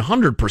with you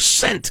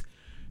 100%.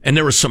 And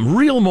there was some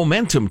real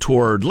momentum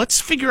toward,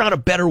 let's figure out a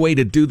better way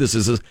to do this.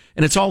 And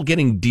it's all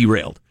getting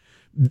derailed.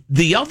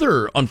 The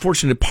other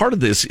unfortunate part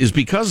of this is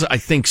because I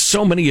think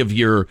so many of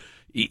either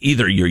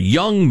your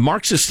young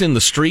Marxists in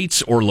the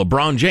streets or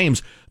LeBron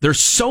James, they're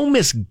so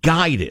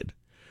misguided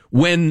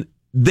when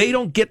they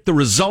don't get the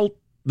result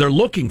they're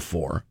looking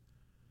for.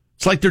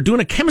 It's like they're doing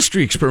a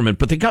chemistry experiment,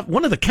 but they got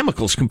one of the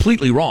chemicals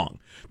completely wrong.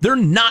 They're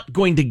not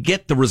going to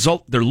get the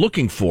result they're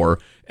looking for,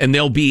 and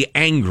they'll be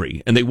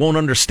angry, and they won't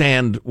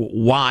understand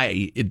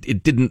why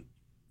it didn't,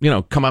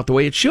 come out the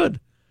way it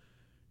should.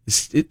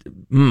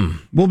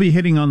 We'll be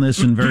hitting on this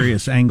in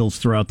various angles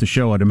throughout the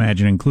show, I'd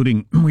imagine,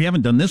 including, we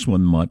haven't done this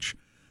one much,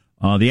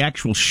 the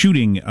actual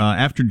shooting.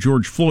 After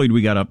George Floyd,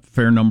 we got a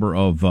fair number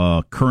of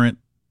current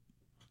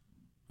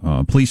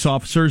police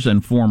officers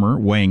and former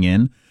weighing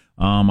in.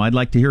 I'd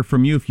like to hear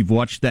from you if you've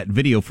watched that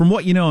video. From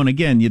what you know, and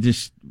again,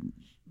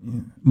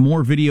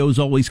 more videos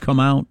always come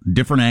out,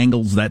 different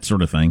angles, that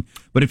sort of thing.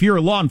 But if you're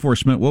a law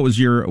enforcement, what was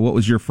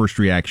your first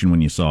reaction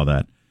when you saw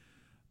that?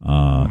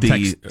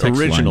 The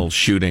original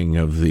shooting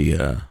of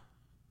the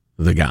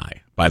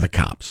guy by the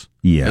cops,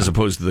 as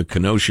opposed to the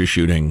Kenosha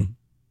shooting.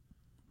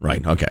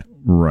 Right. Okay.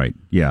 Right.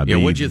 Yeah.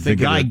 What'd you think?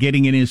 The guy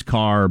getting in his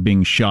car,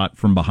 being shot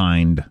from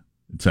behind,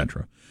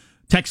 etc.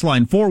 Text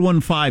line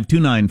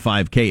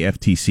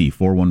 415-295-KFTC,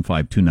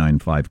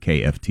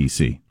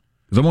 415-295-KFTC.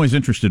 Because I'm always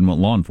interested in what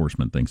law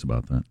enforcement thinks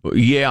about that.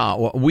 Yeah,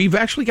 well, we've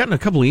actually gotten a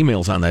couple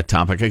emails on that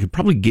topic. I could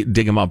probably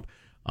dig them up.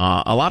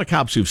 A lot of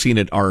cops who've seen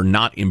it are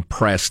not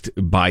impressed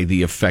by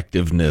the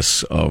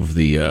effectiveness of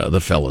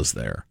the fellas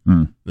there.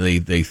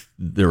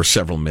 There were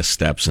several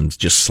missteps and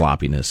just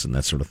sloppiness and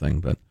that sort of thing.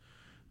 But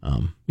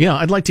yeah,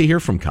 I'd like to hear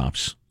from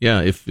cops.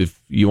 Yeah,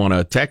 if you want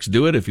to text,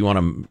 do it. If you want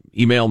to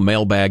email,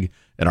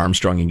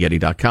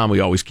 mailbag@armstrongandgetty.com. We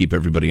always keep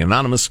everybody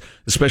anonymous,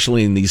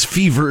 especially in these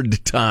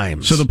fevered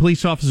times. So the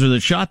police officer that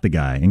shot the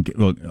guy, and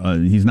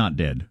he's not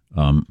dead.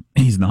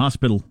 He's in the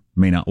hospital,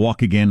 may not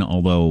walk again,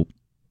 although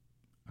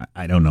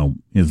I don't know.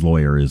 His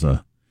lawyer is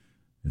a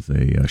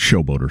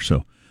showboater,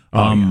 so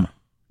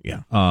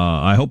yeah.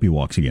 I hope he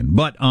walks again.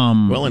 But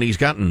well, and he's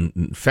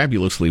gotten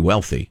fabulously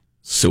wealthy,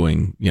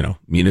 suing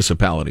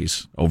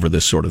municipalities over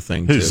this sort of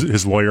thing.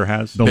 His lawyer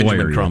has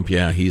Benjamin Crump.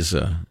 Yeah, he's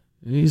a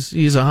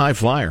high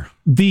flyer.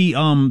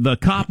 The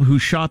cop who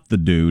shot the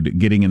dude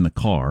getting in the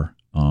car,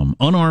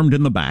 unarmed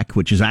in the back,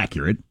 which is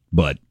accurate,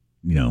 but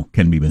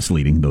can be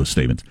misleading, those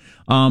statements.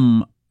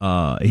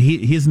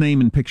 His name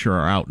and picture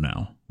are out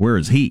now. Where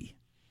is he?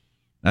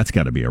 That's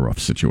got to be a rough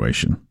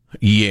situation.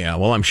 Yeah,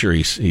 well, I'm sure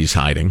he's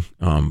hiding.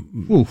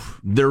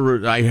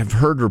 I have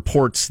heard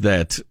reports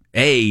that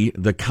A,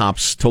 the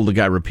cops told the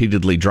guy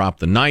repeatedly drop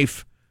the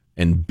knife,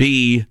 and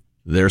B,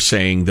 they're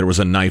saying there was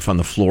a knife on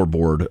the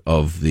floorboard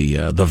of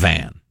the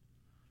van,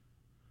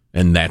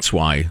 and that's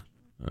why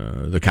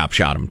the cop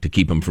shot him, to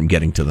keep him from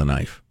getting to the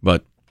knife.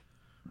 But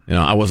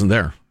I wasn't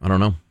there. I don't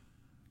know.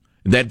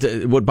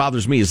 That what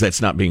bothers me is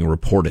that's not being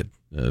reported.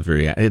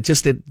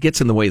 It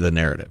gets in the way of the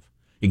narrative.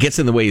 It gets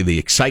in the way of the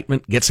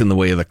excitement. Gets in the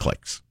way of the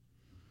clicks.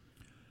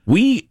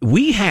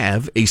 We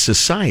have a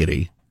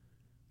society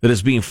that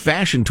is being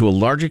fashioned to a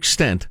large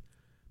extent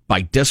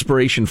by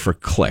desperation for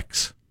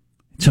clicks.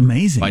 It's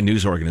amazing. By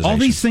news organizations. All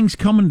these things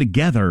coming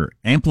together,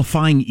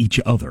 amplifying each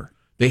other.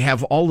 They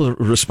have all the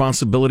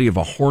responsibility of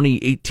a horny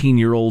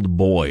 18-year-old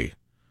boy.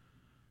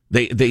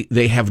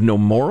 They have no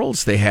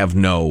morals. They have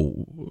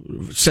no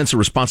sense of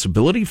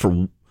responsibility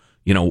for,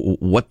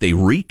 what they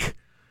wreak.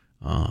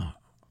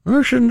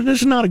 This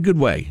is not a good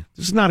way.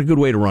 This is not a good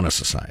way to run a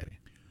society.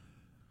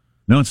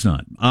 No, it's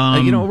not.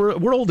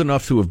 We're old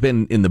enough to have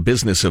been in the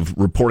business of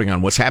reporting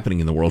on what's happening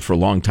in the world for a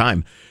long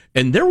time.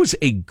 And there was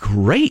a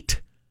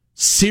great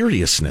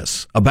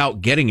seriousness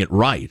about getting it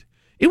right.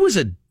 It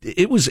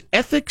was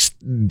ethics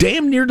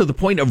damn near to the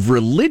point of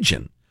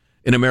religion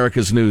in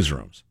America's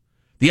newsrooms.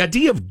 The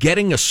idea of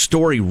getting a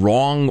story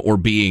wrong or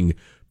being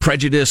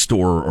prejudiced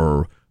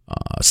or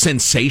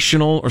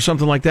sensational or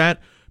something like that,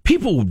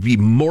 people would be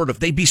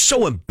mortified. They'd be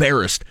so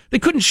embarrassed. They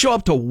couldn't show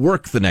up to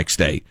work the next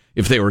day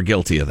if they were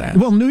guilty of that.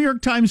 Well, New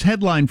York Times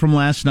headline from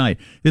last night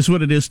is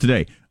what it is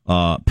today.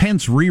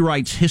 Pence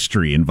rewrites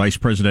history in vice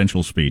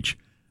presidential speech.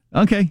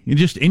 Okay,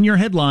 just in your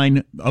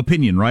headline,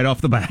 opinion right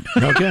off the bat.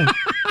 Okay.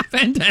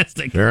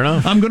 Fantastic. Fair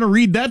enough. I'm going to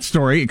read that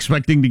story,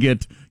 expecting to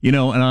get, an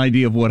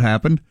idea of what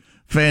happened.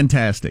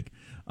 Fantastic.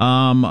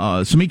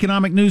 Some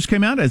economic news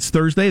came out. It's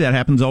Thursday. That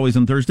happens always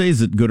on Thursdays.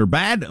 Is it good or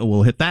bad?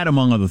 We'll hit that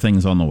among other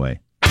things on the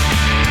way.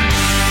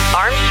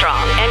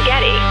 Armstrong and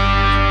Getty.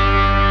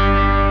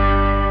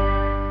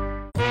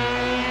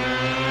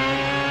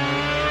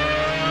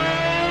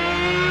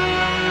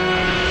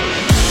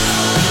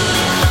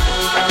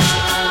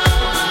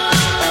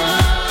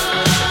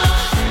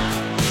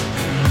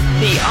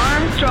 The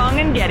Armstrong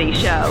and Getty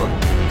Show.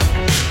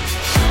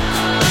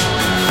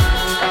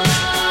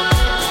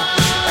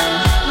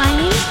 My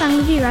name is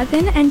Sangvi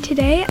Redden, and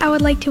today I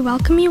would like to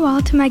welcome you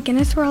all to my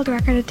Guinness World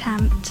Record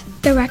attempt.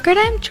 The record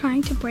I am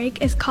trying to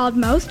break is called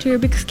Most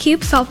Rubik's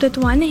Cube Solved with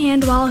One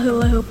Hand While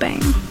Hula Hooping.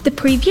 The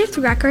previous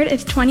record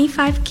is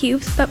 25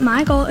 cubes, but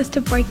my goal is to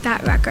break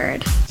that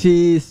record.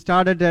 She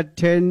started at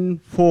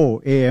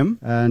 10:04 a.m.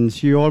 and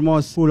she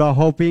almost hula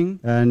hooping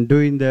and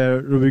doing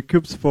the Rubik's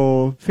Cubes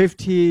for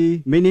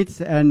 50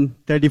 minutes and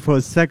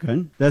 34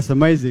 seconds. That's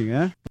amazing,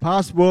 eh?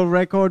 Past world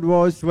record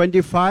was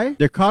 25.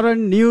 The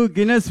current new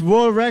Guinness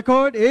World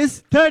Record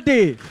is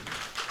 30.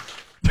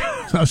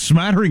 A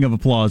smattering of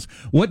applause.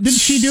 What did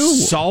she do?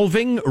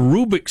 Solving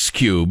Rubik's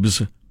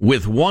Cubes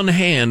with one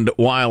hand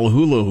while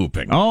hula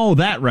hooping. Oh,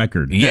 that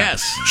record.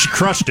 Yes. She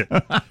crushed it.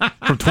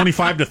 From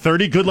 25 to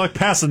 30. Good luck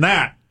passing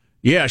that.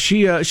 Yeah,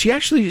 she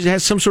actually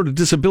has some sort of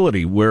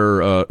disability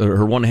where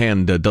her one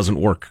hand doesn't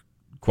work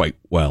quite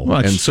well.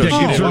 And so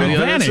that gives her an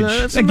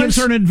advantage. That gives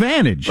her an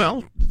advantage.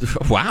 Well,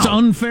 wow. It's an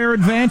unfair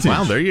advantage.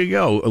 Wow, there you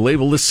go.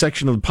 Label this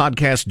section of the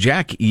podcast,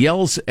 Jack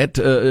yells at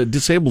a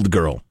disabled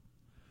girl.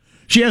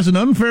 She has an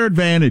unfair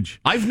advantage.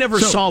 I've never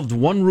solved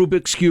one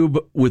Rubik's Cube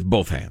with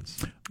both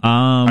hands.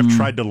 I've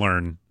tried to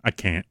learn. I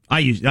can't.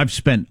 I've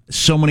spent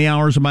so many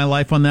hours of my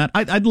life on that.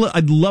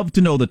 I'd love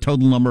to know the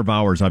total number of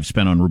hours I've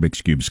spent on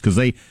Rubik's Cubes, because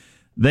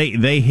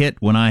they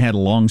hit when I had a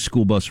long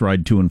school bus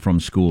ride to and from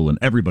school, and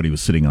everybody was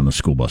sitting on the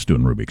school bus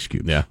doing Rubik's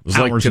Cubes. Yeah, it was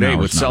like today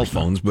with cell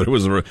phones, but it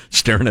was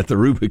staring at the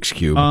Rubik's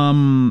Cube.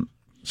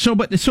 So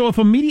if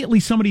immediately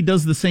somebody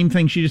does the same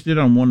thing she just did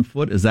on one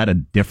foot, is that a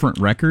different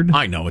record?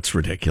 I know, it's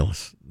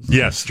ridiculous.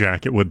 Yes,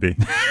 Jack, it would be.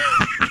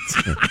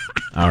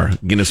 Our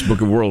Guinness Book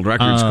of World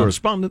Records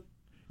correspondent.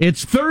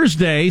 It's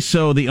Thursday,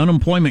 so the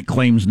unemployment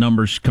claims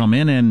numbers come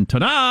in, and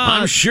ta-da!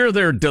 I'm sure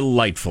they're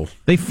delightful.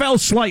 They fell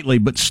slightly,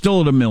 but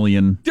still at 1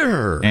 million.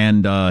 Durr.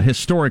 And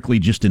historically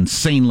just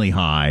insanely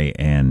high,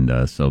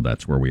 and so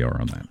that's where we are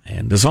on that.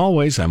 And as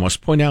always, I must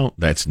point out,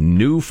 that's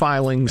new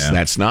filings. Yeah.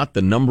 That's not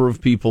the number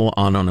of people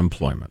on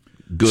unemployment.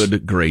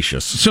 Good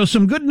gracious. So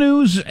some good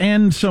news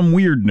and some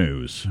weird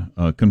news,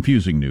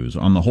 confusing news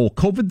on the whole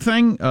COVID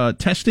thing,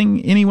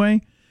 testing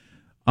anyway.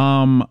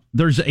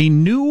 There's a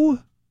new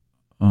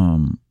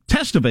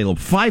test available,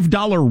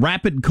 $5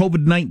 rapid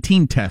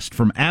COVID-19 test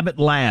from Abbott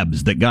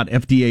Labs that got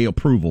FDA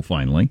approval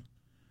finally,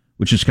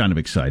 which is kind of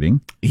exciting.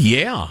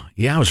 Yeah,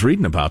 I was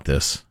reading about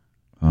this.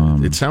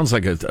 It sounds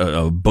like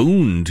a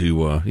boon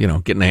to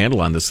getting a handle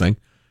on this thing,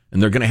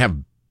 and they're going to have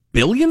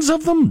billions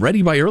of them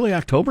ready by early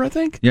October, I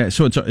think. Yeah,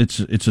 so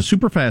it's a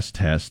super fast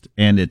test,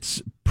 and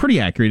it's pretty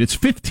accurate. It's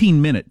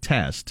 15-minute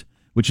test,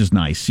 which is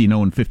nice.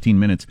 In 15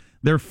 minutes.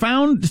 They're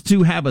found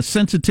to have a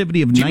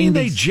sensitivity of 90. Do you mean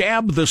they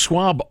jab the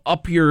swab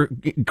up your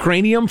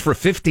cranium for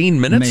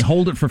 15 minutes? And they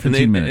hold it for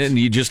 15 minutes. And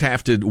you just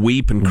have to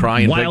weep and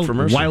cry and beg for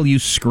mercy? While you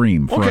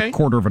scream for a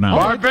quarter of an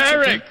hour.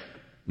 Barbaric!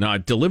 No,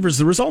 it delivers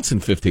the results in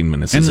 15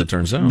 minutes, as it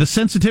turns out. The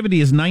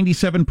sensitivity is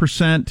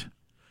 97%.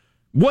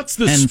 What's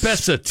the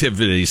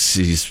specificity?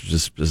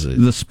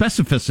 The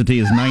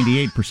specificity is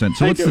 98%.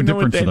 So what's the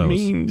difference of those?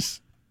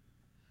 Means.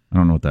 I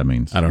don't know what that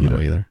means. I don't know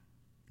either.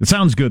 It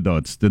sounds good, though.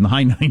 It's in the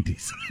high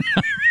 90s.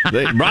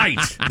 Right.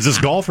 Is this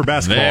golf or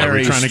basketball? Very Are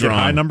we trying to get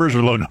high numbers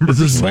or low numbers?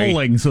 This is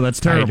bowling, so that's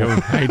terrible.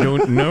 I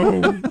don't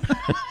know.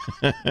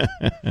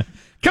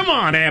 Come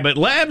on, Abbott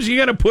Labs. You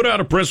got to put out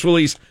a press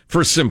release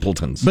for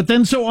simpletons. But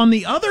then, so on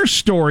the other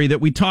story that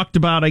we talked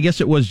about, I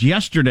guess it was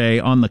yesterday,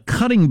 on the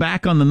cutting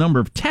back on the number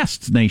of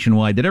tests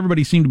nationwide, that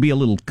everybody seemed to be a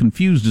little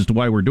confused as to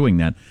why we're doing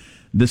that.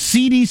 The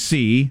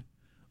CDC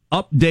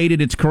updated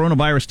its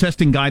coronavirus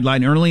testing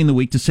guideline early in the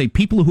week to say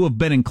people who have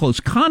been in close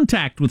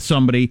contact with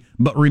somebody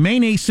but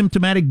remain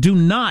asymptomatic do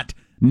not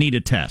need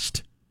a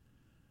test.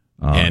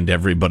 And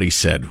everybody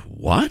said,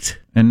 what?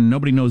 And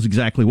nobody knows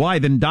exactly why.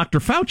 Then Dr.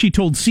 Fauci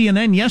told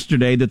CNN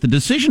yesterday that the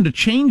decision to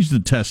change the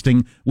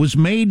testing was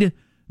made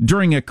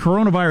during a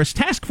coronavirus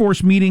task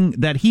force meeting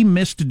that he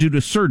missed due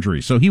to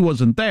surgery. So he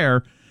wasn't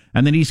there.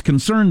 And then he's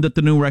concerned that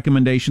the new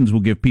recommendations will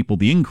give people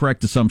the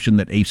incorrect assumption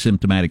that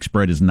asymptomatic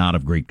spread is not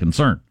of great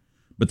concern.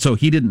 But so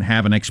he didn't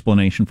have an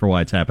explanation for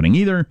why it's happening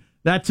either.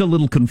 That's a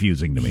little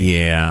confusing to me.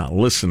 Yeah,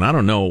 listen, I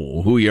don't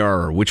know who you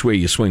are or which way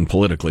you swing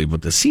politically,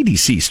 but the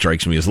CDC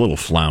strikes me as a little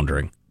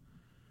floundering.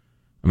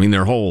 I mean,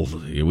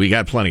 we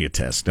got plenty of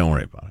tests, don't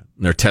worry about it.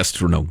 Their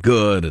tests were no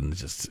good,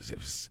 and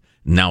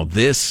now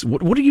this.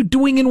 What are you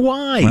doing and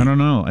why? I don't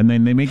know. And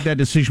then they make that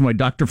decision why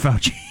Dr.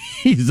 Fauci,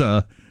 he's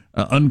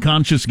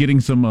unconscious getting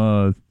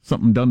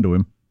something done to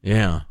him.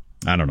 Yeah.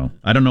 I don't know.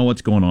 I don't know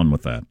what's going on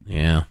with that.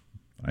 Yeah.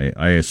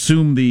 I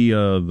assume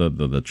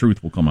the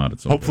truth will come out at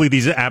some Hopefully point.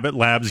 these Abbott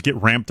labs get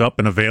ramped up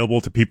and available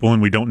to people, and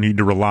we don't need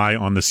to rely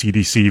on the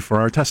CDC for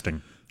our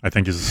testing, I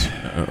think is...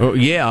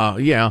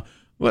 Yeah.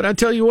 But I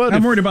tell you what...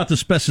 I'm worried about the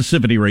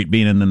specificity rate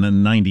being in the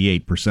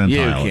 98 percentile.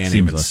 You can't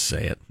even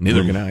say it.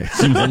 Neither can I.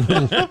 Seems a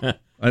little...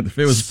 If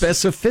it was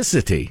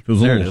specificity. If it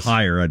was a little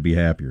higher, I'd be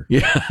happier.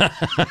 Yeah.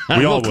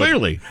 We all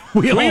clearly.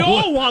 We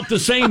all want the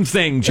same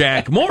thing,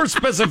 Jack. More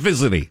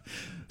specificity.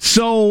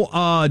 So,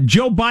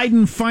 Joe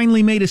Biden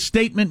finally made a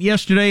statement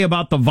yesterday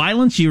about the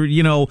violence.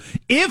 You know,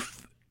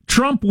 if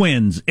Trump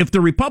wins, if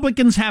the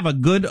Republicans have a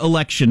good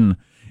election,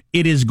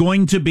 it is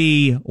going to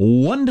be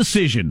one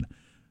decision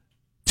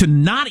to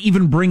not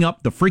even bring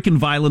up the freaking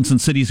violence in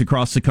cities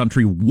across the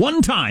country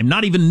one time,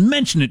 not even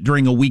mention it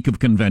during a week of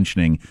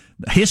conventioning.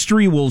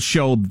 History will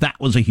show that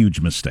was a huge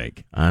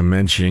mistake. I'm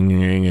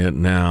mentioning it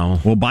now.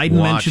 Well, Biden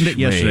mentioned it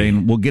yesterday,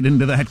 and we'll get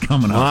into that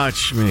coming up.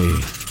 Watch me.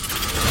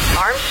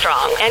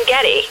 Armstrong and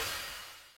Getty.